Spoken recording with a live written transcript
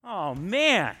Oh,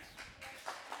 man.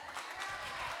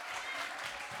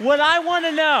 What I want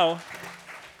to know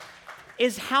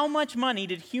is how much money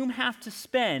did Hume have to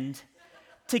spend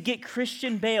to get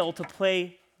Christian Bale to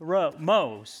play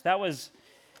Mose? That was,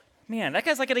 man, that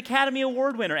guy's like an Academy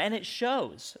Award winner, and it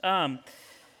shows.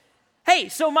 Hey,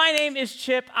 so my name is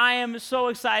Chip. I am so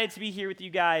excited to be here with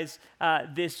you guys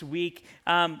this week.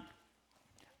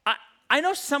 I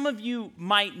know some of you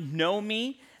might know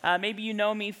me. Maybe you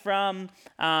know me from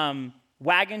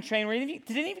Wagon Train.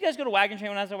 Did any of you guys go to Wagon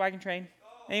Train when I was at Wagon Train?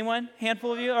 Anyone?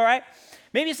 Handful of you? All right.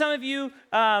 Maybe some of you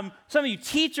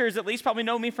teachers at least probably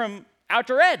know me from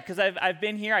Outdoor Ed because I've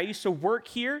been here. I used to work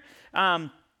here.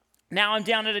 Now I'm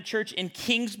down at a church in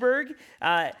Kingsburg,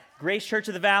 Grace Church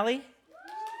of the Valley.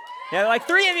 Yeah, like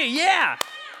 3 of you. Yeah.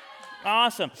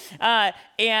 Awesome. But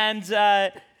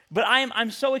I'm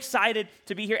so excited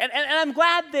to be here. And I'm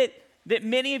glad that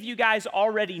many of you guys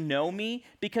already know me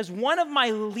because one of my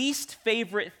least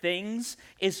favorite things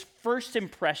is first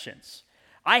impressions.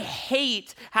 I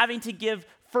hate having to give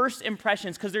first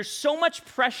impressions because there's so much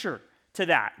pressure to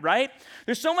that, right?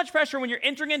 There's so much pressure when you're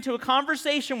entering into a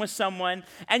conversation with someone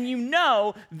and you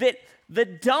know that the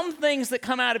dumb things that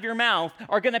come out of your mouth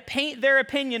are going to paint their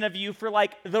opinion of you for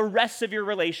like the rest of your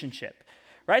relationship,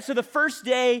 right? So the first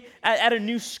day at a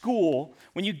new school,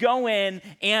 when you go in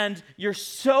and you're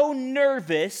so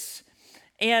nervous,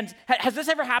 and has this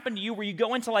ever happened to you where you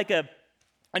go into like a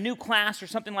new class or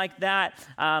something like that,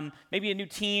 maybe a new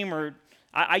team, or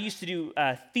I used to do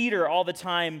theater all the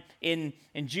time in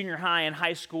junior high and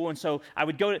high school, and so I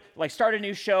would go to like start a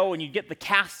new show, and you get the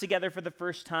cast together for the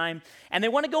first time, and they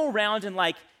want to go around and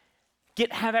like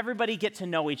have everybody get to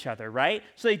know each other, right?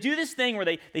 So they do this thing where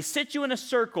they sit you in a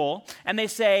circle, and they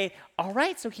say, all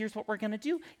right, so here's what we're going to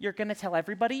do. You're going to tell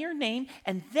everybody your name,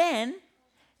 and then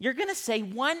you're going to say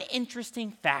one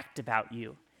interesting fact about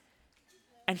you.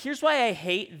 And here's why I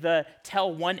hate the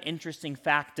tell one interesting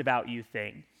fact about you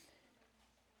thing.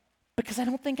 Because I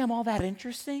don't think I'm all that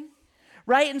interesting,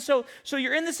 right? And so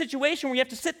you're in the situation where you have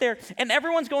to sit there and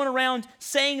everyone's going around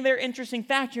saying their interesting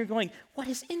fact. You're going, what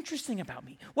is interesting about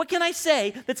me? What can I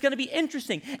say that's going to be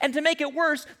interesting? And to make it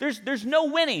worse, there's no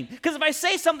winning. Because if I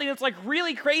say something that's like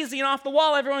really crazy and off the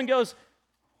wall, everyone goes,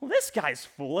 well, this guy's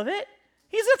full of it.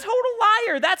 He's a total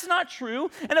liar. That's not true.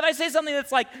 And if I say something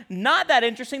that's like not that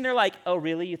interesting, they're like, oh,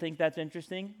 really? You think that's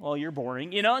interesting? Well, you're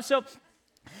boring, you know?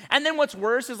 And then what's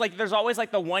worse is like there's always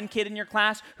like the one kid in your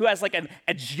class who has like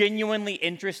a genuinely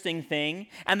interesting thing,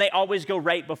 and they always go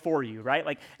right before you, right?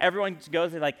 Like everyone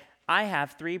goes, they're like, I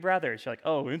have 3 brothers. You're like,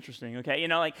 oh, interesting, okay, you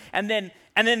know, like, and then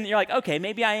you're like, okay,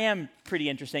 maybe I am pretty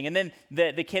interesting. And then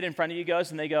the kid in front of you goes,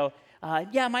 and they go,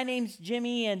 yeah, my name's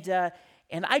Jimmy,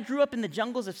 and I grew up in the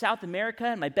jungles of South America,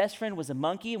 and my best friend was a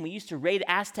monkey, and we used to raid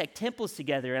Aztec temples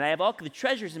together, and I have all the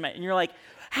treasures in and you're like,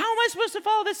 how am I supposed to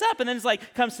follow this up? And then it's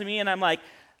like, comes to me, and I'm like,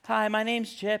 hi, my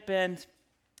name's Chip, and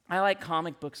I like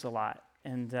comic books a lot,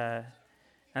 and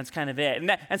that's kind of it.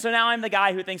 And so now I'm the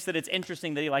guy who thinks that it's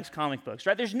interesting that he likes comic books,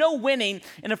 right? There's no winning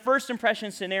in a first impression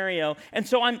scenario, and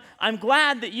so I'm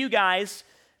glad that you guys,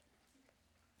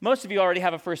 most of you already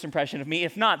have a first impression of me.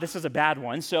 If not, this is a bad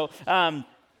one. So,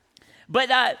 but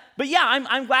yeah,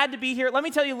 I'm glad to be here. Let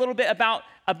me tell you a little bit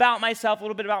about myself, a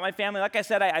little bit about my family. Like I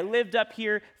said, I lived up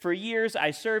here for years.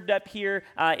 I served up here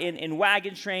in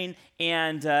Wagon Train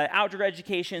and outdoor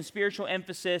education, spiritual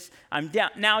emphasis. I'm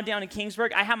now down in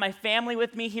Kingsburg. I have my family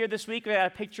with me here this week. We got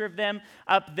a picture of them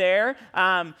up there.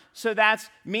 So that's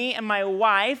me and my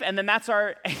wife, and then that's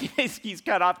our, he's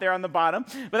cut off there on the bottom,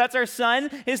 but that's our son.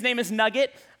 His name is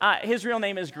Nugget. His real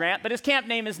name is Grant, but his camp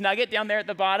name is Nugget down there at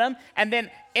the bottom. And then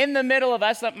in the middle of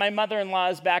us, my mother-in-law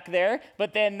is back there,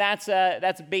 but then that's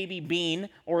baby Bean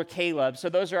or Caleb. So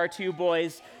those are our 2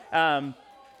 boys.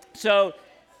 So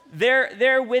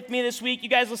they're with me this week. You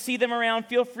guys will see them around.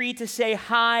 Feel free to say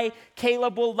hi.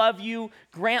 Caleb will love you.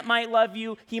 Grant might love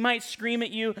you. He might scream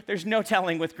at you. There's no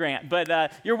telling with Grant,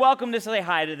 but you're welcome to say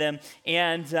hi to them.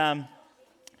 And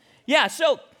yeah,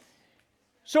 so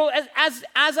as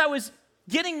I was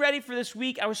getting ready for this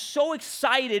week, I was so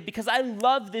excited because I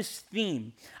love this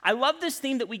theme. I love this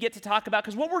theme that we get to talk about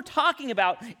because what we're talking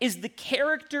about is the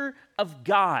character of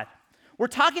God. We're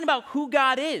talking about who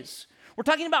God is. We're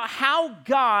talking about how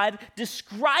God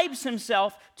describes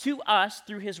himself to us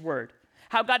through his word.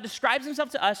 How God describes himself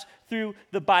to us through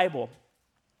the Bible.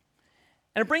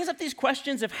 And it brings up these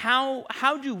questions of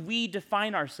how do we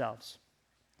define ourselves?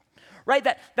 Right,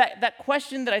 that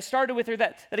question that I started with, or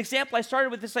that example I started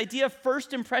with, this idea of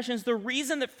first impressions. The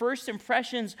reason that first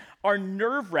impressions are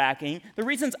nerve-wracking, the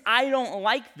reasons I don't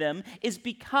like them, is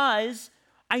because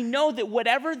I know that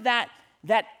whatever that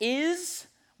is,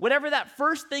 whatever that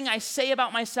first thing I say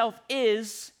about myself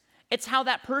is, it's how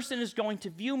that person is going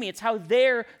to view me. It's how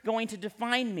they're going to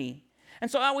define me. And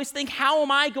so I always think, how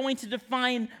am I going to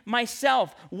define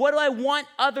myself? What do I want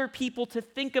other people to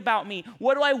think about me?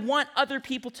 What do I want other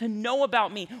people to know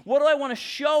about me? What do I want to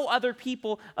show other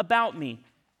people about me?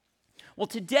 Well,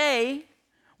 today,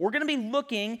 we're going to be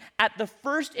looking at the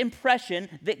first impression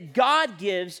that God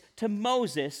gives to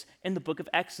Moses in the book of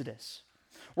Exodus.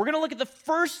 We're going to look at the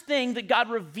first thing that God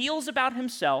reveals about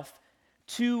himself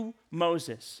to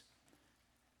Moses.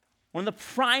 One of the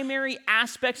primary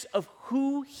aspects of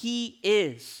who he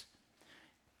is.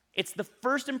 It's the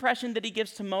first impression that he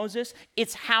gives to Moses.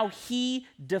 It's how he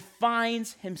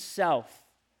defines himself.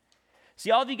 See,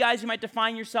 all of you guys, you might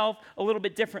define yourself a little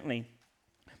bit differently.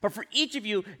 But for each of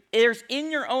you, there's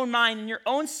in your own mind, in your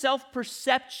own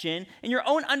self-perception, in your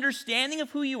own understanding of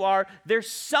who you are, there's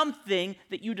something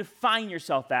that you define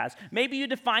yourself as. Maybe you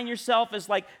define yourself as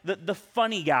like the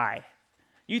funny guy.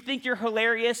 You think you're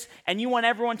hilarious, and you want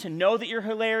everyone to know that you're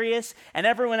hilarious, and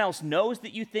everyone else knows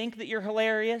that you think that you're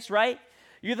hilarious, right?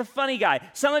 You're the funny guy.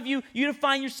 Some of you, you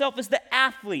define yourself as the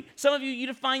athlete. Some of you, you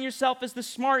define yourself as the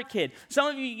smart kid. Some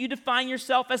of you, you define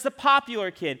yourself as the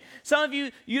popular kid. Some of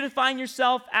you, you define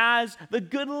yourself as the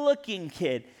good-looking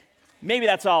kid. Maybe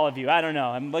that's all of you. I don't know.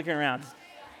 I'm looking around.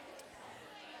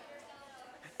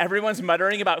 Everyone's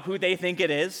muttering about who they think it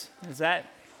is. Is that?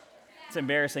 It's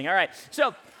embarrassing. All right.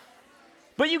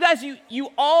 But you guys, you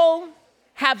all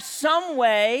have some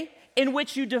way in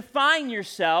which you define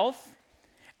yourself,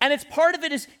 and it's part of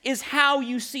it is how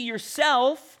you see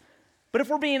yourself. But if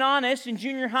we're being honest, in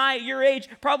junior high at your age,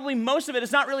 probably most of it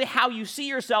is not really how you see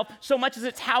yourself so much as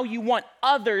it's how you want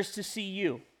others to see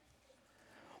you.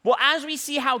 Well, as we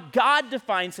see how God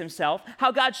defines himself,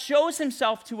 how God shows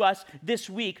himself to us this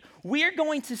week, we're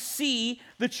going to see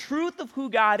the truth of who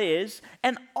God is,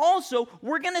 and also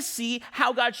we're going to see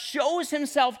how God shows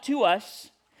himself to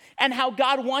us and how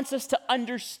God wants us to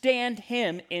understand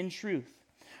him in truth.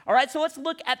 All right, so let's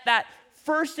look at that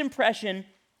first impression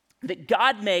that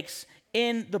God makes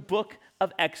in the book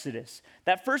of Exodus.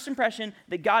 That first impression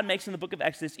that God makes in the book of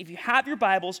Exodus. If you have your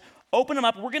Bibles, open them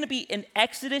up. We're going to be in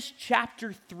Exodus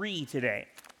chapter 3 today.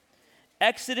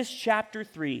 Exodus chapter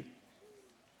 3. It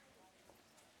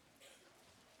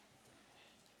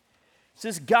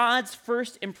says God's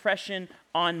first impression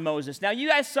on Moses. Now, you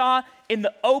guys saw in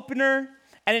the opener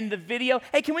and in the video.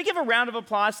 Hey, can we give a round of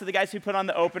applause to the guys who put on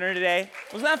the opener today?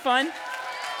 Wasn't that fun?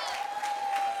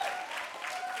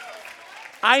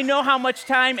 I know how much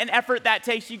time and effort that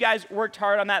takes. You guys worked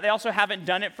hard on that. They also haven't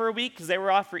done it for a week because they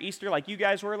were off for Easter like you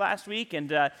guys were last week. And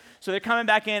so they're coming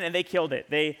back in and they killed it.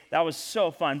 That was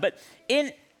so fun. But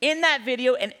in that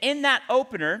video and in that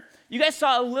opener, you guys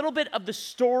saw a little bit of the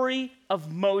story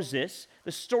of Moses,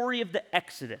 the story of the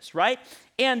Exodus, right?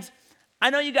 And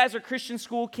I know you guys are Christian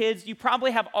school kids. You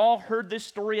probably have all heard this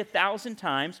story 1,000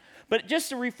 times. But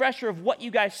just a refresher of what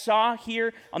you guys saw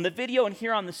here on the video and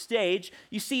here on the stage,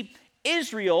 you see,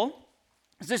 Israel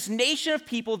is this nation of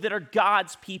people that are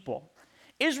God's people.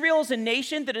 Israel is a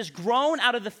nation that has grown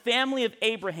out of the family of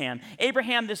Abraham.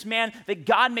 Abraham, this man that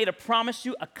God made a promise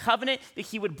to, a covenant that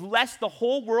he would bless the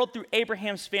whole world through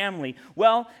Abraham's family.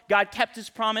 Well, God kept his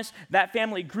promise. That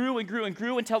family grew and grew and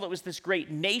grew until it was this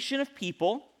great nation of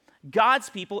people,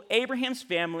 God's people, Abraham's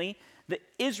family, the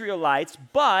Israelites,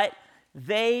 but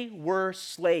they were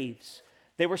slaves.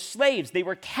 They were slaves. They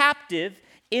were captive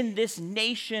in this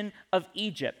nation of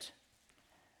Egypt.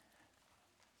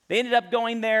 They ended up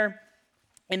going there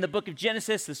in the book of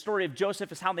Genesis. The story of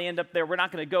Joseph is how they end up there. We're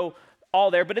not going to go all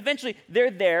there, but eventually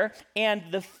they're there, and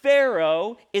the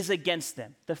Pharaoh is against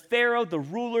them. The Pharaoh, the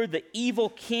ruler, the evil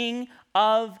king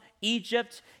of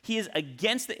Egypt, he is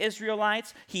against the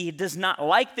Israelites. He does not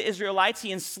like the Israelites.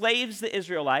 He enslaves the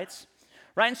Israelites,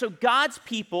 right? And so God's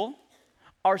people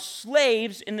are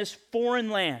slaves in this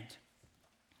foreign land.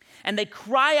 And they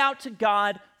cry out to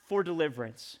God for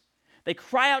deliverance. They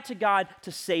cry out to God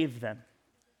to save them.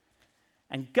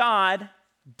 And God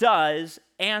does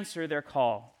answer their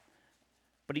call.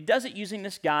 But he does it using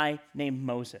this guy named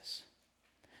Moses.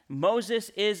 Moses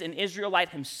is an Israelite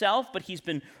himself, but he's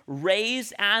been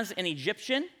raised as an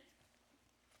Egyptian.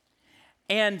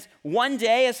 And one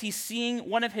day, as he's seeing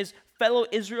one of his fellow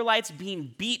Israelites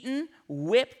being beaten,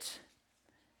 whipped,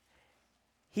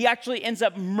 he actually ends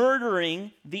up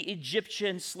murdering the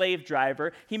Egyptian slave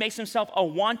driver. He makes himself a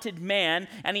wanted man,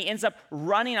 and he ends up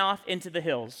running off into the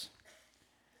hills.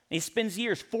 And he spends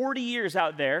 40 years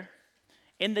out there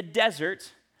in the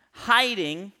desert,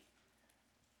 hiding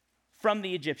from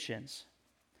the Egyptians.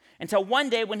 Until one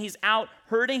day when he's out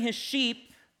herding his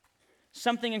sheep,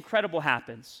 something incredible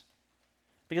happens.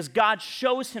 because God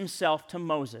shows himself to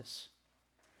Moses.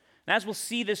 And as we'll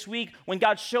see this week, when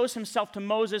God shows himself to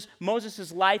Moses,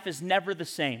 Moses' life is never the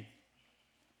same.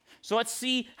 So let's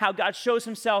see how God shows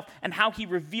himself and how he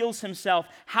reveals himself,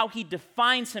 how he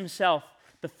defines himself,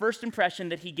 the first impression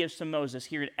that he gives to Moses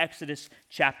here in Exodus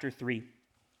chapter 3.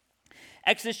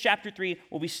 Exodus chapter 3,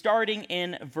 we'll be starting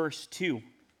in verse 2.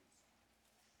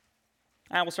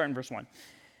 We'll start in verse 1.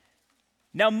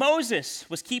 Now Moses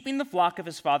was keeping the flock of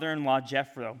his father-in-law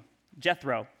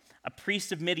Jethro, a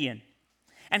priest of Midian.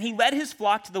 And he led his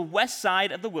flock to the west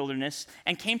side of the wilderness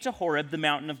and came to Horeb, the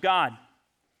mountain of God.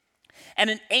 And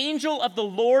an angel of the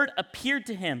Lord appeared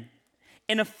to him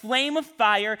in a flame of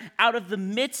fire out of the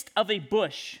midst of a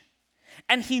bush.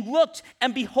 And he looked,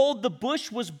 and behold, the bush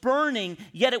was burning,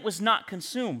 yet it was not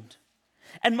consumed.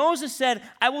 And Moses said,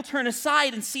 I will turn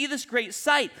aside and see this great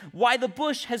sight, why the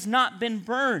bush has not been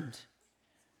burned.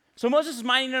 So Moses is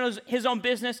minding his own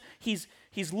business. He's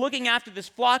looking after this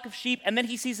flock of sheep, and then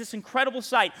he sees this incredible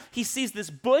sight. He sees this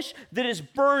bush that is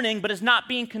burning, but is not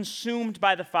being consumed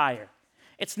by the fire.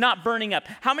 It's not burning up.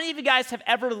 How many of you guys have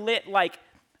ever lit like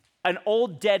an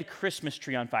old dead Christmas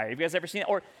tree on fire? Have you guys ever seen it?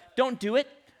 Or don't do it,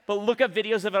 but look up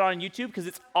videos of it on YouTube because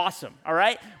it's awesome, all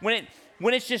right?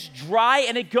 When it's just dry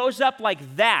and it goes up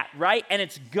like that, right? And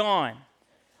it's gone.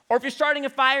 Or if you're starting a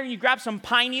fire and you grab some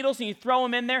pine needles and you throw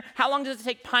them in there, how long does it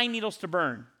take pine needles to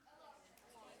burn?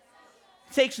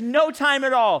 It takes no time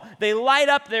at all. They light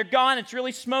up, they're gone, it's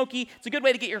really smoky. It's a good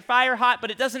way to get your fire hot,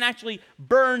 but it doesn't actually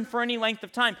burn for any length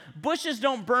of time. Bushes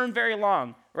don't burn very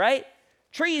long, right?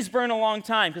 Trees burn a long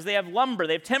time because they have lumber,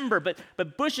 they have timber, but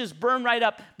bushes burn right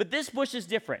up. But this bush is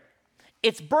different.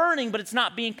 It's burning, but it's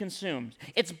not being consumed.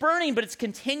 It's burning, but it's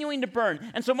continuing to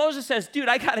burn. And so Moses says, dude,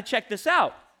 I got to check this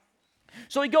out.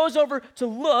 So he goes over to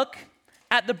look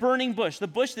at the burning bush, the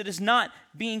bush that is not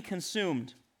being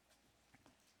consumed.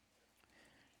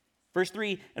 Verse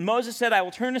 3, and Moses said, I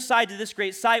will turn aside to this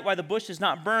great sight, why the bush is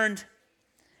not burned.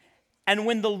 And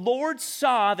when the Lord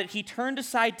saw that he turned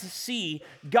aside to see,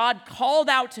 God called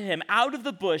out to him out of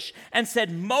the bush and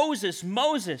said, Moses,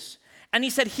 Moses. And he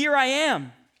said, here I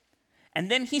am. And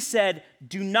then he said,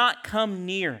 do not come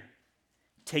near.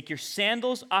 Take your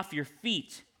sandals off your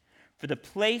feet, for the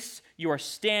place you are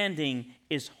standing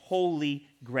is holy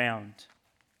ground.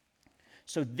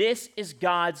 So this is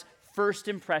God's first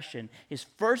impression, his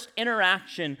first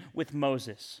interaction with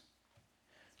Moses.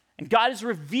 And God is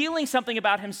revealing something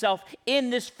about himself in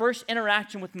this first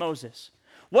interaction with Moses.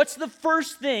 What's the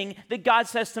first thing that God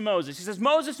says to Moses? He says,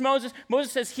 Moses, Moses.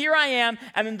 Moses says, here I am.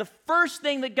 And then the first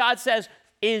thing that God says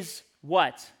is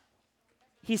what?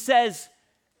 He says,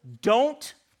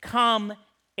 don't come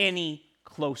any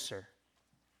closer.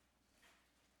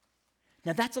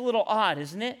 Now that's a little odd,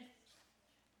 isn't it?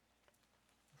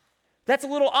 That's a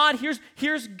little odd.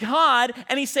 Here's God,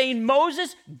 and he's saying,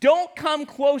 Moses, don't come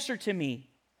closer to me.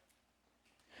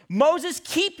 Moses,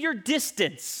 keep your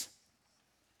distance.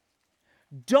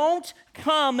 Don't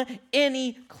come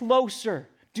any closer.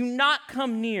 Do not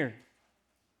come near.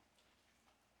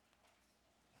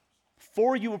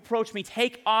 Before you approach me,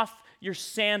 take off your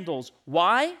sandals.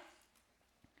 Why?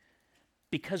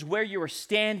 Because where you are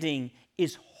standing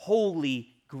is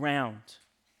holy ground.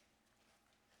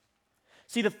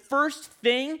 See, the first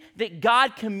thing that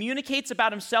God communicates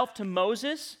about himself to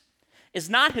Moses is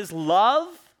not his love.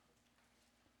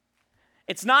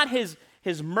 It's not his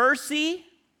mercy.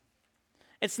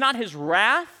 It's not his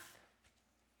wrath.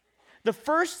 The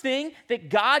first thing that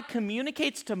God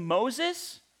communicates to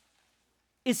Moses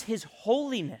is his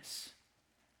holiness.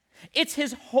 It's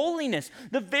his holiness.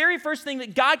 The very first thing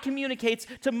that God communicates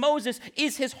to Moses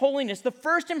is his holiness. The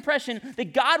first impression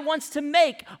that God wants to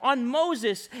make on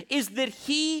Moses is that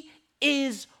he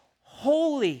is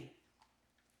holy.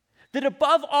 That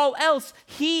above all else,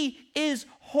 he is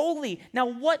holy. Now,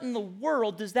 what in the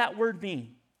world does that word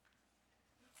mean?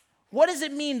 What does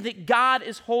it mean that God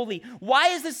is holy? Why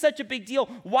is this such a big deal?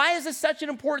 Why is this such an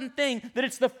important thing that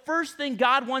it's the first thing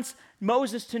God wants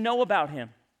Moses to know about him?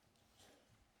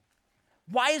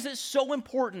 Why is it so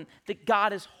important that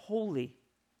God is holy?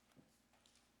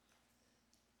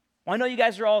 Well, I know you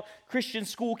guys are all Christian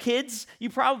school kids. You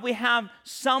probably have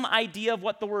some idea of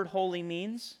what the word holy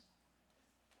means.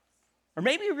 Or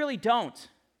maybe you really don't.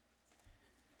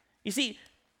 You see,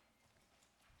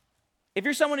 if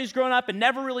you're someone who's grown up and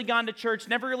never really gone to church,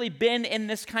 never really been in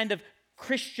this kind of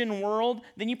Christian world,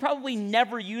 then you probably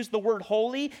never use the word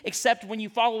holy except when you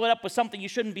follow it up with something you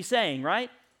shouldn't be saying, right?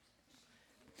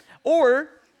 Or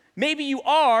maybe you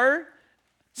are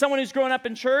someone who's grown up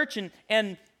in church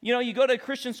and you know, you go to a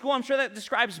Christian school. I'm sure that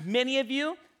describes many of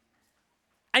you.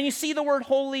 And you see the word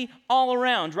holy all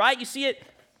around, right? You see it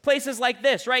places like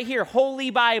this, right here, Holy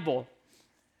Bible,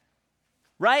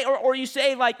 right? Or you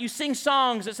say, like, you sing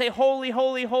songs that say holy,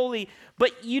 holy, holy,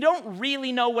 but you don't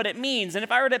really know what it means. And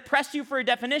if I were to press you for a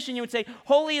definition, you would say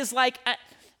holy is like,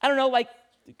 I don't know,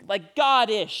 like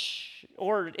God-ish,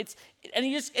 or it's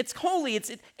holy,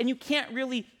 and you can't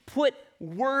really put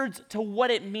words to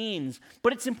what it means.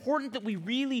 But it's important that we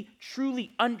really,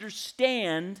 truly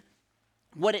understand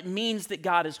what it means that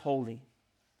God is holy.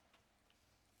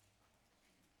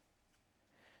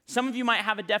 Some of you might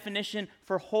have a definition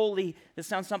for holy that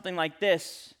sounds something like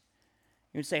this.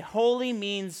 You would say, holy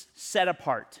means set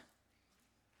apart.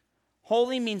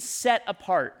 Holy means set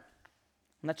apart.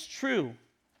 And that's true.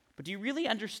 But do you really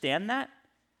understand that?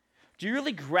 Do you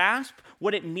really grasp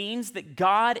what it means that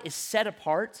God is set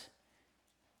apart?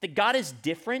 That God is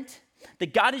different?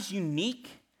 That God is unique?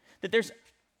 That there's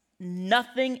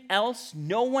nothing else,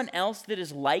 no one else that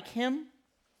is like him?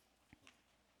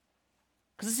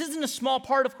 Because this isn't a small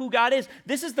part of who God is.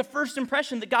 This is the first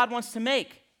impression that God wants to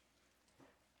make.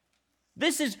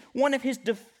 This is one of his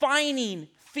defining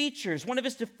features, one of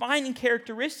his defining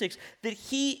characteristics, that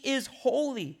he is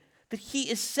holy, that he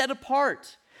is set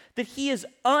apart, that he is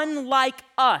unlike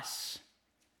us.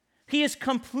 He is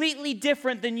completely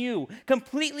different than you,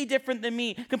 completely different than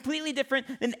me, completely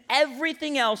different than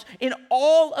everything else in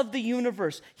all of the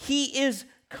universe. He is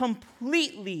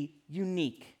completely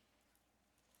unique.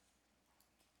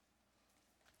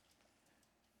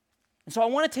 And so I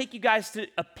want to take you guys to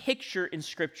a picture in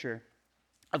Scripture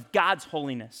of God's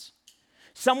holiness.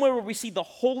 Somewhere where we see the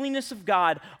holiness of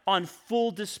God on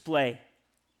full display.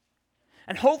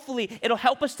 And hopefully it'll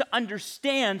help us to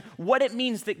understand what it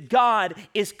means that God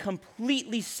is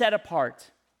completely set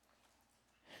apart.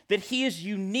 That he is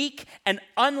unique and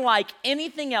unlike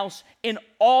anything else in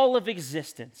all of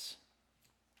existence.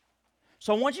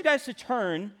 So I want you guys to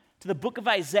turn to the book of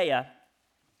Isaiah,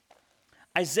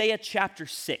 Isaiah chapter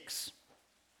 6.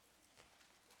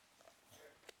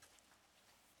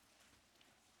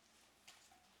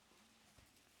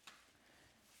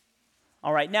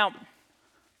 All right, now,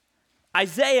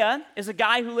 Isaiah is a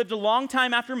guy who lived a long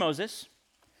time after Moses.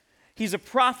 He's a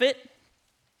prophet.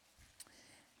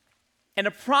 And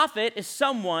a prophet is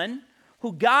someone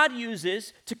who God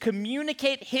uses to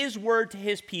communicate his word to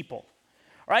his people.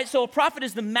 All right, so a prophet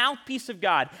is the mouthpiece of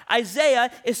God. Isaiah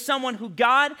is someone who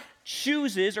God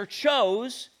chooses or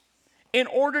chose in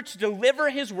order to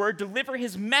deliver his word, deliver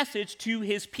his message to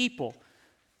his people.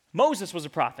 Moses was a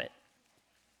prophet.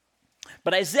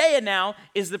 But Isaiah now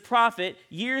is the prophet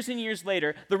years and years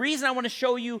later. The reason I want to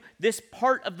show you this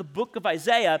part of the book of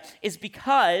Isaiah is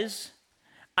because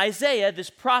Isaiah, this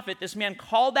prophet, this man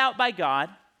called out by God,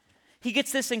 he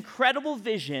gets this incredible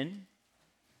vision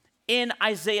in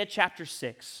Isaiah chapter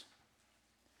 6.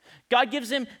 God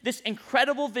gives him this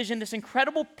incredible vision, this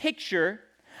incredible picture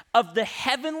of the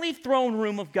heavenly throne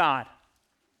room of God.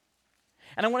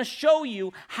 And I want to show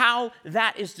you how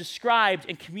that is described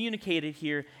and communicated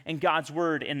here in God's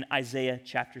word in Isaiah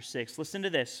chapter 6. Listen to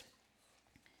this.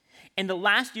 In the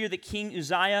last year that King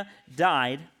Uzziah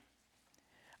died,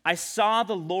 I saw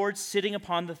the Lord sitting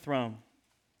upon the throne,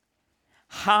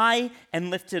 high and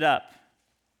lifted up,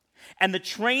 and the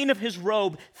train of his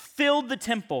robe filled the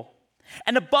temple.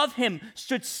 And above him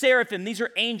stood seraphim, these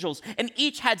are angels, and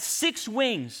each had 6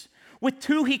 wings. With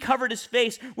 2 he covered his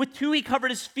face, with 2 he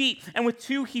covered his feet, and with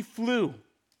 2 he flew.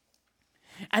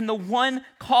 And the one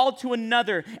called to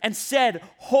another and said,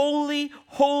 Holy,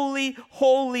 holy,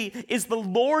 holy is the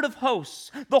Lord of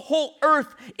hosts. The whole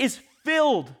earth is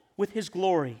filled with his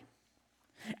glory.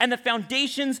 And the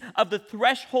foundations of the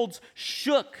thresholds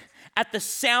shook at the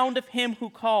sound of him who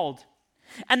called.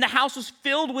 And the house was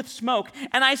filled with smoke.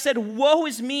 And I said, Woe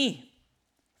is me,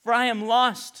 for I am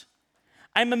lost.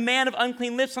 I am a man of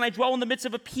unclean lips, and I dwell in the midst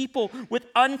of a people with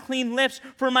unclean lips,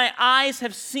 for my eyes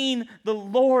have seen the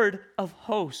Lord of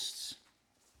hosts.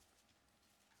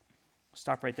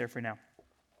 Stop right there for now.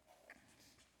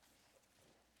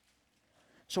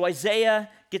 So Isaiah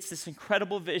gets this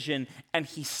incredible vision, and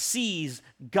he sees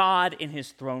God in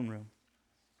his throne room.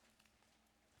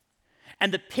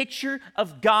 And the picture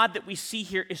of God that we see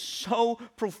here is so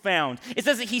profound. It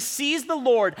says that he sees the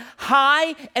Lord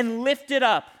high and lifted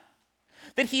up.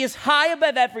 That he is high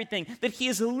above everything, that he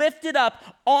is lifted up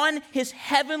on his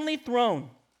heavenly throne.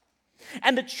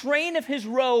 And the train of his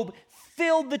robe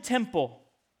filled the temple.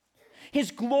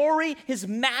 His glory, his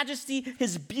majesty,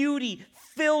 his beauty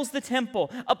fills the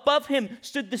temple. Above him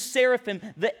stood the seraphim,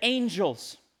 the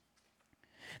angels.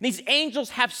 And these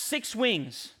angels have 6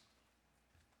 wings.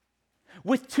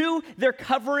 With 2, they're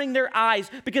covering their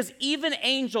eyes, because even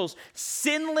angels,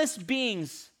 sinless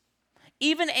beings,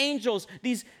 even angels,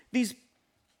 these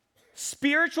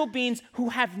spiritual beings who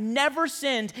have never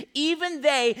sinned, even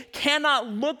they cannot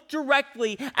look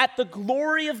directly at the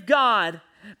glory of God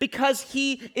because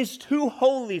he is too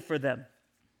holy for them.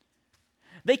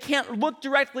 They can't look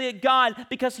directly at God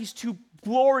because he's too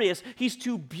glorious, he's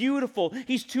too beautiful,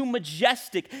 he's too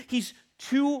majestic, he's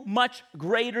too much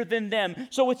greater than them.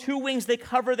 So with two wings, they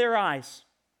cover their eyes.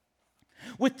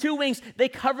 With two wings, they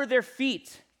cover their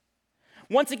feet.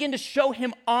 Once again, to show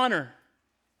him honor.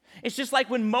 It's just like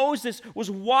when Moses was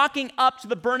walking up to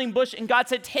the burning bush and God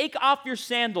said, take off your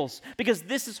sandals because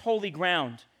this is holy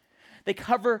ground. They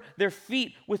cover their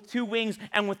feet with two wings,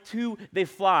 and with two they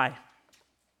fly.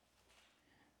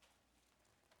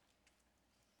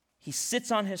 He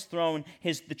sits on his throne.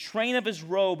 The train of his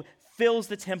robe fills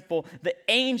the temple. The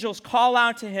angels call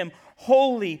out to him,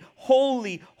 holy,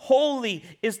 holy, holy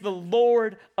is the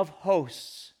Lord of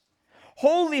hosts.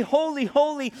 Holy, holy,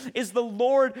 holy is the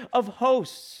Lord of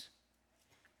hosts.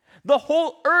 The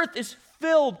whole earth is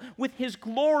filled with his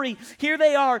glory. Here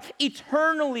they are,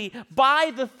 eternally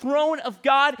by the throne of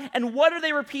God. And what are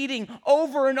they repeating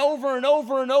over and over and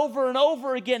over and over and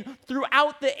over again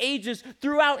throughout the ages,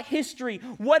 throughout history?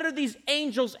 What are these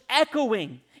angels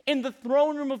echoing in the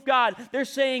throne room of God? They're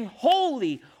saying,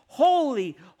 holy,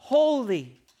 holy,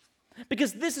 holy.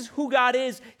 Because this is who God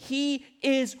is. He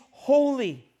is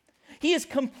holy. He is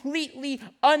completely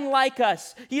unlike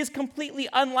us. He is completely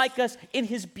unlike us in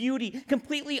his beauty,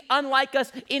 completely unlike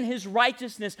us in his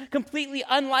righteousness, completely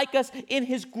unlike us in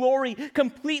his glory,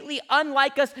 completely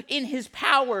unlike us in his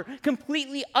power,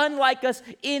 completely unlike us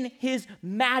in his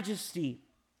majesty.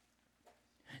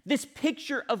 This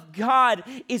picture of God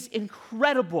is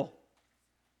incredible.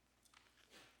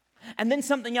 And then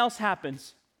something else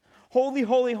happens. Holy,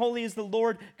 holy, holy is the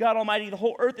Lord God Almighty. The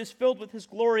whole earth is filled with his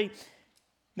glory.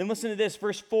 Then listen to this,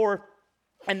 verse 4.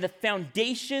 And the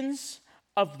foundations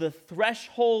of the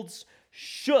thresholds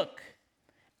shook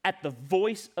at the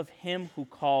voice of him who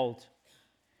called,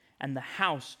 and the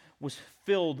house was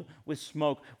filled with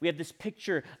smoke. We have this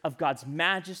picture of God's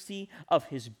majesty, of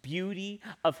his beauty,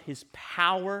 of his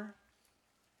power.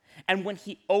 And when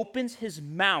he opens his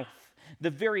mouth, the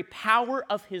very power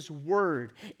of his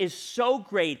word is so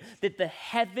great that the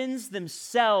heavens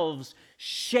themselves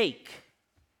shake.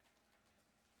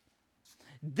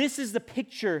 This is the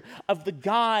picture of the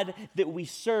God that we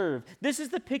serve. This is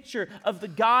the picture of the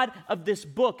God of this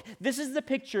book. This is the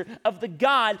picture of the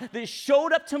God that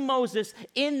showed up to Moses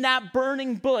in that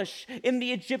burning bush in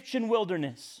the Egyptian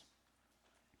wilderness.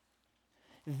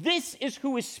 This is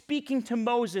who is speaking to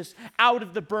Moses out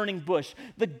of the burning bush.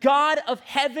 The God of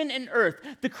heaven and earth,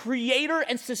 the creator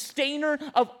and sustainer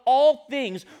of all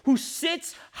things, who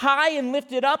sits high and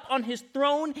lifted up on his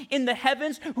throne in the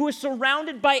heavens, who is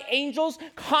surrounded by angels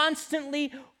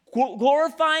constantly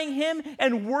glorifying him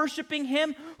and worshiping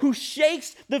him, who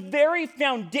shakes the very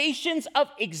foundations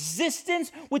of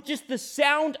existence with just the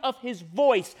sound of his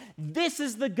voice. This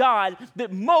is the God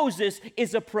that Moses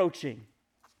is approaching.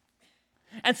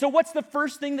 And so what's the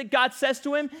first thing that God says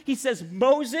to him? He says,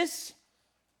 Moses,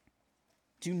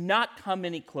 do not come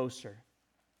any closer.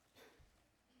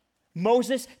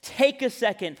 Moses, take a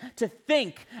second to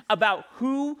think about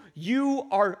who you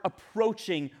are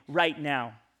approaching right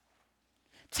now.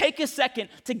 Take a second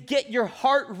to get your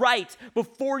heart right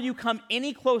before you come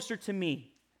any closer to me.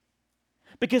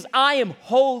 Because I am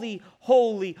holy,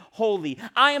 holy, holy.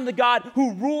 I am the God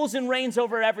who rules and reigns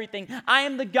over everything. I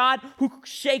am the God who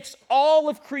shakes all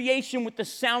of creation with the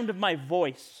sound of my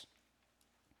voice.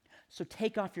 So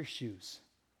take off your shoes.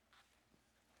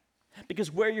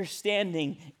 Because where you're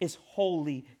standing is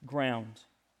holy ground.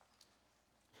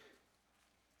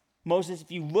 Moses, if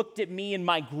you looked at me in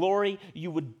my glory, you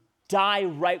would die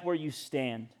right where you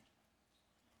stand.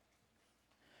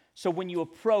 So when you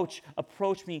approach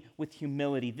me with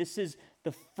humility. This is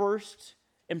the first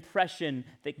impression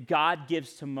that God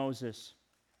gives to Moses.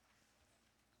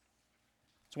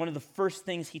 It's one of the first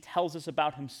things he tells us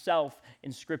about himself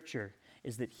in Scripture,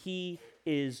 is that he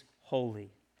is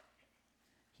holy.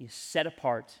 He is set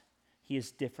apart. He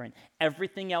is different.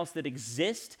 Everything else that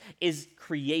exists is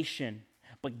creation,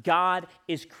 but God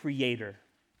is creator.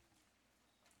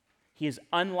 He is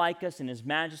unlike us in his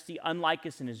majesty, unlike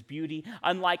us in his beauty,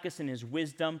 unlike us in his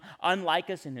wisdom, unlike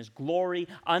us in his glory,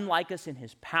 unlike us in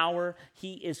his power.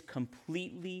 He is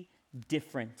completely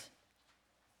different.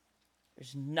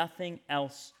 There's nothing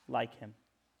else like him.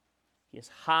 He is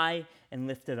high and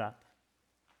lifted up.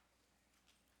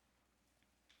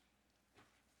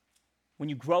 When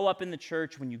you grow up in the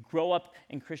church, when you grow up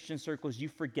in Christian circles, you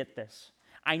forget this.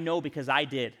 I know because I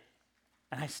did,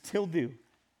 and I still do.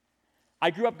 I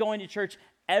grew up going to church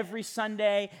every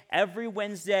Sunday, every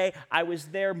Wednesday. I was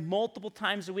there multiple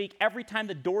times a week. Every time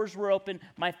the doors were open,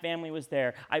 my family was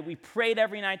there. We prayed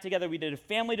every night together. We did a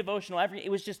family devotional. It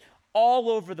was just all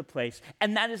over the place.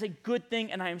 And that is a good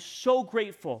thing, and I am so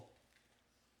grateful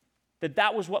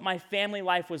that was what my family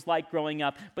life was like growing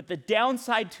up. But the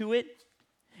downside to it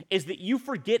is that you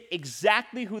forget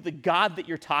exactly who the God that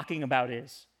you're talking about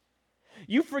is.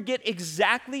 You forget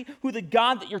exactly who the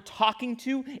God that you're talking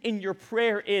to in your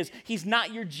prayer is. He's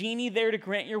not your genie there to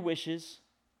grant your wishes.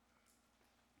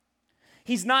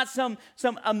 He's not some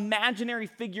imaginary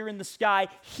figure in the sky.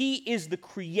 He is the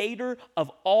creator of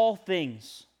all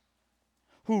things,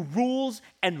 who rules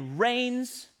and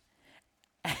reigns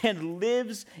and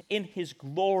lives in his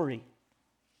glory.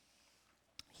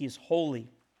 He is holy.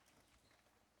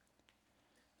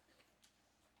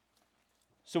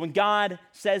 So when God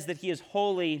says that he is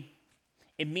holy,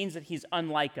 it means that he's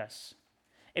unlike us.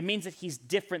 It means that he's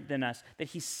different than us, that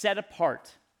he's set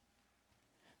apart,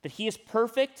 that he is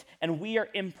perfect and we are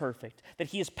imperfect, that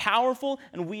he is powerful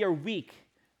and we are weak,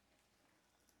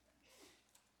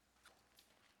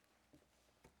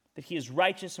 that he is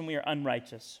righteous and we are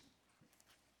unrighteous.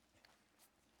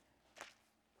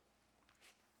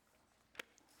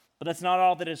 But that's not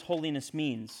all that his holiness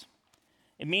means.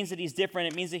 It means that he's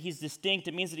different. It means that he's distinct.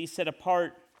 It means that he's set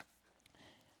apart.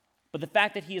 But the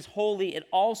fact that he is holy, it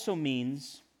also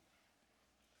means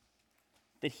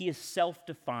that he is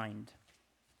self-defined.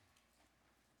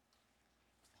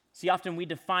 See, often we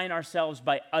define ourselves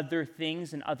by other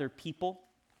things and other people.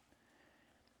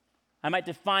 I might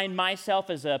define myself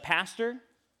as a pastor.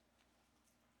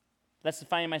 That's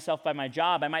defining myself by my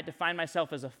job. I might define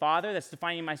myself as a father. That's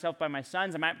defining myself by my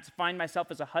sons. I might define myself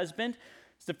as a husband.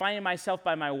 It's defining myself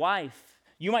by my wife.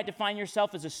 You might define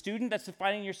yourself as a student. That's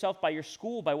defining yourself by your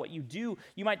school, by what you do.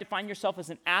 You might define yourself as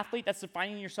an athlete. That's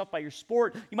defining yourself by your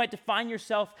sport. You might define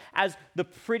yourself as the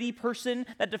pretty person.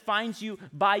 That defines you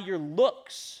by your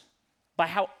looks, by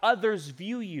how others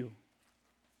view you.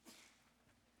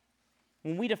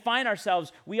 When we define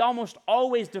ourselves, we almost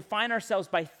always define ourselves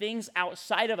by things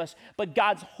outside of us. But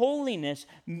God's holiness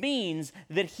means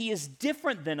that he is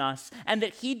different than us and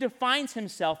that he defines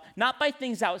himself not by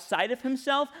things outside of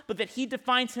himself, but that he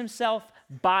defines himself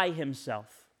by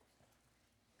himself.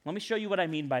 Let me show you what I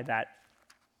mean by that.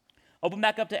 Open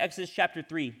back up to Exodus chapter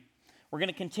 3. We're going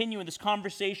to continue in this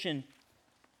conversation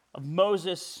of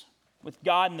Moses with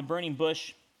God in the burning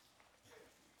bush.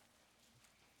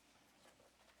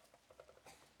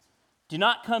 Do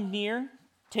not come near,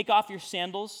 take off your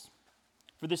sandals,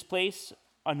 for this place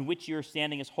on which you are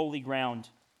standing is holy ground.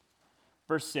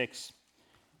 Verse 6.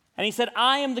 And he said,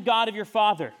 I am the God of your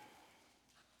father,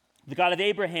 the God of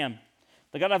Abraham,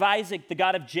 the God of Isaac, the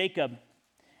God of Jacob.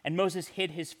 And Moses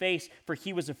hid his face, for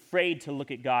he was afraid to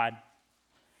look at God.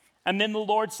 And then the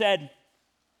Lord said,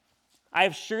 I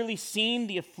have surely seen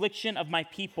the affliction of my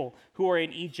people who are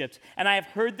in Egypt, and I have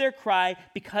heard their cry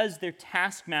because they're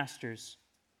taskmasters.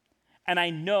 And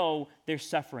I know their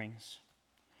sufferings.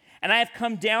 And I have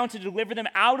come down to deliver them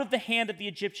out of the hand of the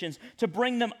Egyptians, to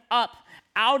bring them up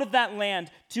out of that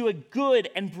land to a good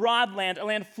and broad land, a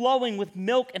land flowing with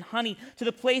milk and honey, to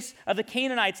the place of the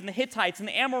Canaanites and the Hittites and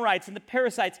the Amorites and the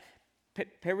Perizzites,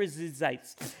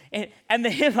 and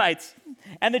the Hivites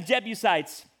and the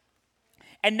Jebusites.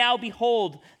 And now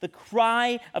behold, the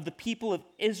cry of the people of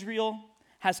Israel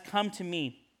has come to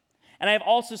me. And I have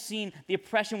also seen the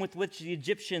oppression with which the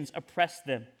Egyptians oppressed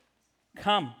them.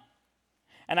 Come,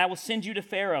 and I will send you to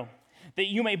Pharaoh, that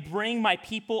you may bring my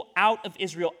people out of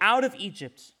Israel, out of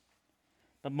Egypt.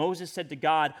 But Moses said to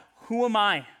God, who am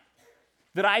I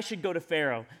that I should go to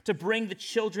Pharaoh to bring the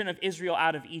children of Israel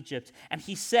out of Egypt? And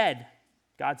he said,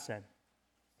 God said,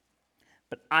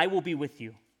 but I will be with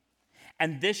you.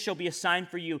 And this shall be a sign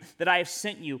for you that I have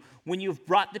sent you. When you have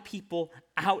brought the people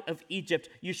out of Egypt,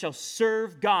 you shall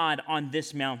serve God on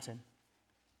this mountain.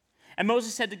 And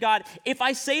Moses said to God, if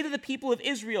I say to the people of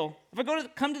Israel, if I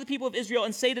come to the people of Israel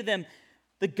and say to them,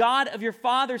 the God of your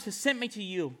fathers has sent me to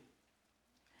you,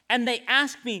 and they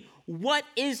ask me, what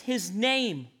is his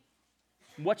name?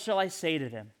 What shall I say to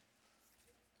them?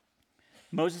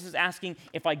 Moses is asking,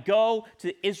 if I go to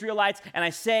the Israelites and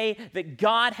I say that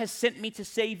God has sent me to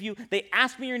save you, they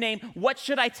ask me your name, what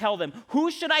should I tell them?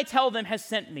 Who should I tell them has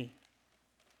sent me?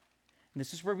 And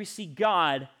this is where we see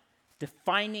God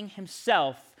defining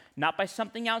himself, not by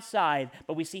something outside,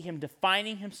 but we see him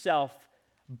defining himself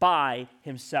by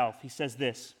himself. He says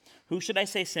this, who should I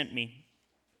say sent me?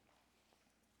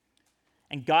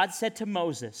 And God said to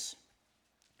Moses,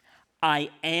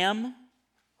 I am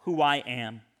who I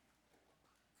am.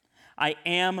 I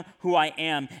am who I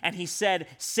am. And he said,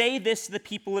 say this to the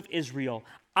people of Israel,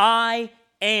 I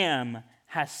am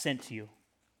has sent you.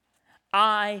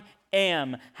 I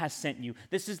am has sent you.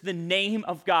 This is the name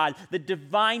of God, the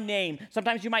divine name.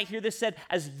 Sometimes you might hear this said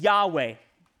as Yahweh.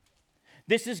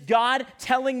 This is God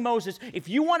telling Moses, if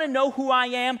you want to know who I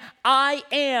am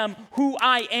who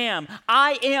I am.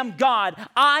 I am God.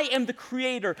 I am the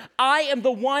creator. I am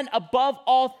the one above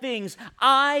all things.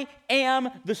 I am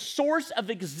the source of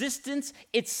existence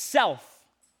itself.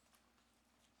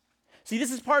 See,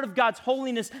 this is part of God's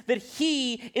holiness, that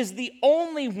he is the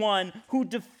only one who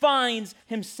defines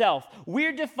himself.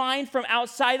 We're defined from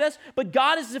outside us, but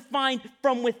God is defined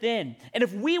from within. And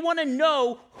if we want to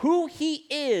know who he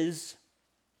is,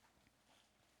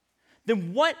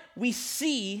 then what we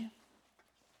see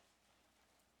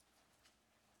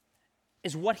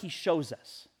is what he shows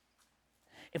us.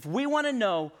 If we want to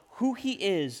know who he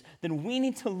is, then we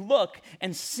need to look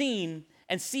and see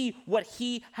what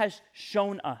he has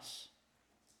shown us.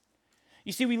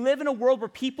 You see, we live in a world where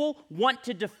people want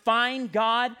to define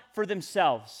God for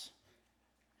themselves.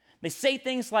 They say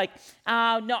things like,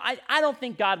 no, I don't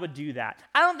think God would do that.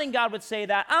 I don't think God would say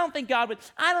that.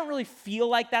 I don't really feel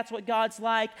like that's what God's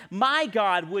like. My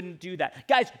God wouldn't do that.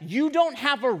 Guys, you don't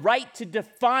have a right to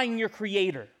define your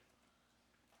creator,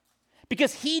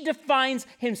 because he defines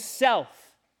himself.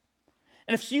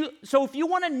 And if you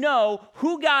want to know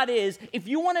who God is, if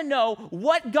you want to know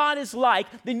what God is like,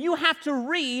 then you have to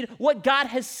read what God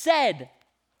has said.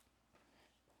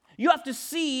 You have to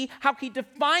see how he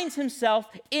defines himself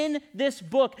in this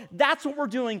book. That's what we're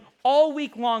doing all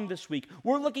week long this week.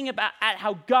 We're looking at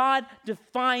how God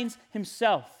defines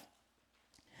himself.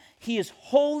 He is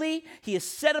holy, he is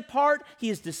set apart, he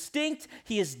is distinct,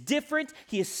 he is different,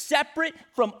 he is separate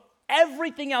from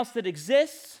everything else that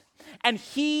exists, and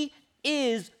he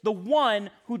is the one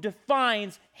who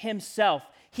defines himself.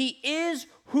 He is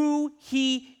who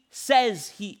he says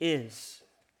he is.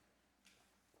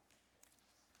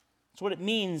 That's what it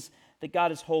means that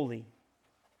God is holy.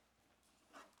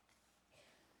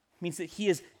 It means that he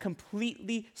is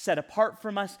completely set apart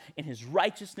from us in his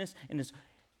righteousness,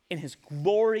 in his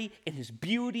glory, in his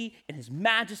beauty, in his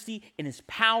majesty, in his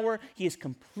power. He is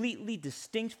completely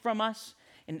distinct from us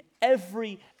in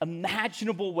every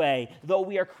imaginable way, though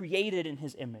we are created in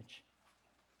his image.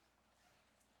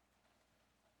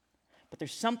 But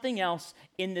there's something else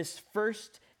in this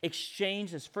first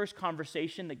exchange, this first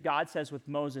conversation that God says with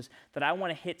Moses that I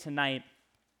want to hit tonight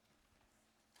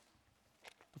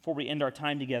before we end our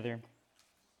time together.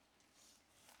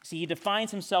 See, he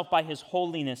defines himself by his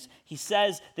holiness. He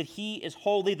says that he is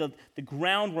holy. The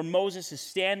ground where Moses is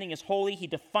standing is holy. He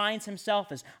defines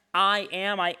himself as I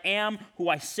am who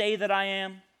I say that I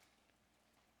am.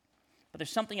 But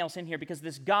there's something else in here, because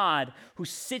this God who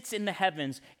sits in the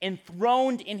heavens,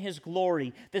 enthroned in his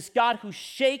glory, this God who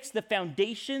shakes the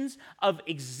foundations of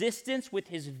existence with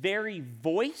his very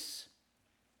voice,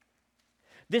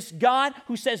 this God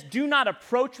who says, do not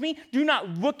approach me, do not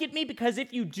look at me, because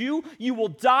if you do, you will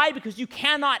die, because you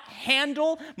cannot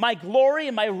handle my glory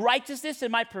and my righteousness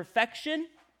and my perfection.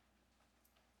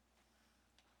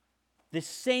 This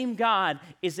same God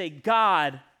is a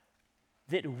God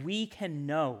that we can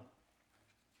know.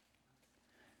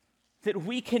 That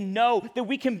we can know, that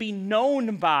we can be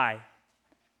known by,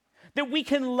 that we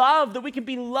can love, that we can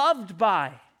be loved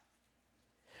by.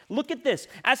 Look at this.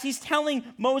 As he's telling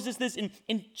Moses this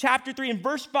in chapter 3, in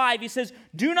verse 5, he says,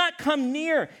 do not come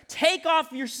near. Take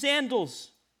off your sandals,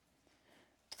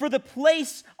 for the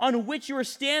place on which you are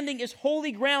standing is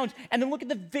holy ground. And then look at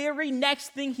the very next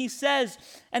thing he says.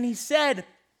 And he said,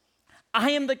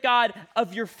 I am the God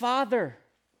of your father,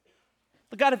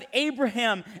 the God of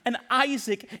Abraham and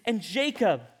Isaac and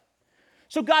Jacob.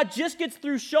 So God just gets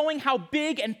through showing how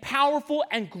big and powerful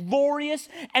and glorious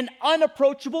and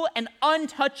unapproachable and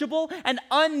untouchable and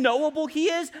unknowable he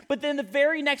is. But then the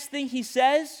very next thing he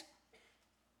says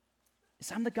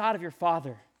is, I'm the God of your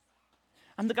father.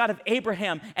 I'm the God of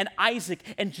Abraham and Isaac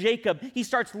and Jacob. He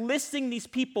starts listing these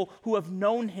people who have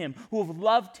known him, who have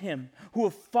loved him, who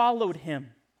have followed him.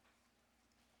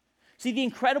 See, the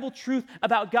incredible truth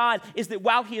about God is that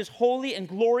while he is holy and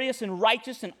glorious and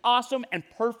righteous and awesome and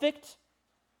perfect,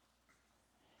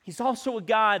 he's also a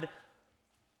God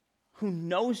who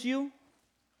knows you,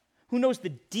 who knows the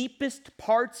deepest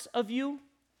parts of you,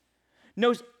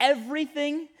 knows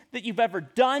everything that you've ever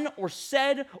done or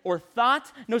said or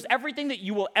thought, knows everything that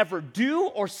you will ever do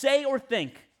or say or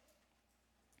think.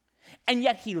 And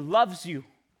yet he loves you.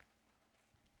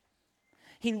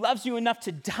 He loves you enough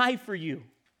to die for you.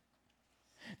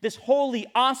 This holy,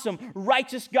 awesome,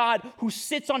 righteous God who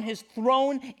sits on his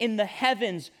throne in the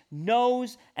heavens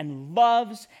knows and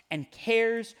loves and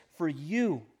cares for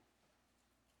you.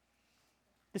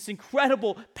 this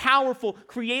incredible, powerful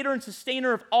creator and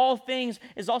sustainer of all things,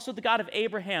 is also the God of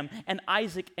Abraham and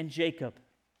Isaac and Jacob.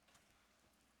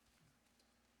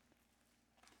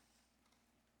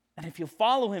 And if you'll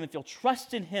follow him, if you'll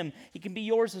trust in him, he can be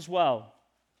yours as well.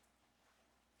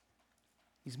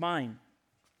 He's mine.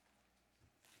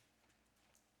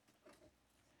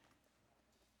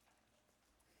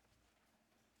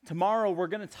 Tomorrow, we're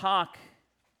going to talk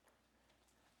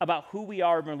about who we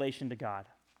are in relation to God.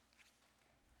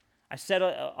 I said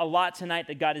a lot tonight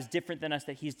that God is different than us,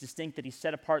 that he's distinct, that he's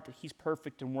set apart, that he's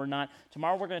perfect and we're not.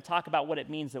 Tomorrow we're going to talk about what it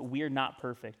means that we're not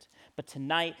perfect. But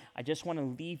tonight, I just want to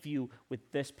leave you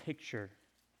with this picture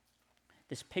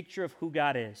of who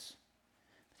God is.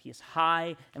 He is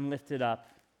high and lifted up.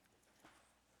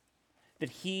 That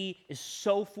he is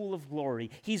so full of glory.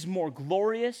 He's more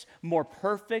glorious, more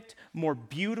perfect, more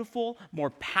beautiful, more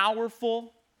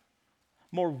powerful,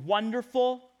 more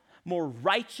wonderful, more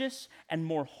righteous, and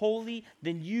more holy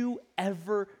than you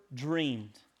ever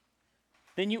dreamed,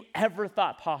 than you ever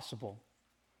thought possible.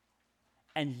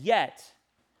 And yet,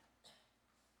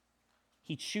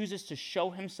 he chooses to show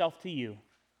himself to you,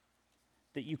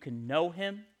 that you can know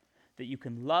him, that you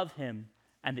can love him,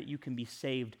 and that you can be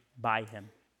saved by him.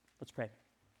 Let's pray.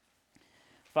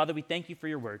 Father, we thank you for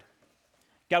your word.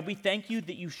 God, we thank you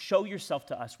that you show yourself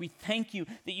to us. We thank you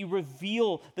that you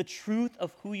reveal the truth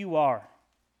of who you are.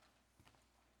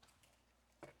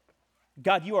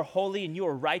 God, you are holy and you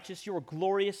are righteous. You are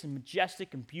glorious and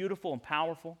majestic and beautiful and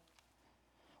powerful.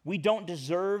 We don't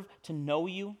deserve to know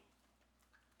you.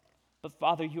 But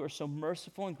Father, you are so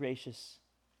merciful and gracious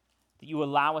that you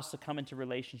allow us to come into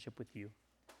relationship with you.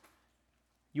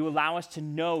 You allow us to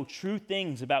know true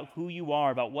things about who you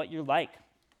are, about what you're like.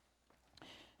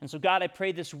 And so, God, I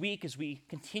pray this week as we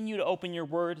continue to open your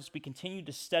word, as we continue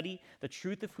to study the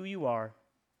truth of who you are,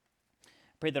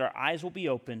 I pray that our eyes will be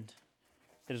opened,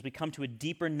 that as we come to a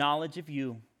deeper knowledge of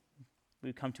you,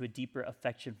 we come to a deeper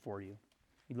affection for you.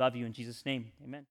 We love you in Jesus' name. Amen.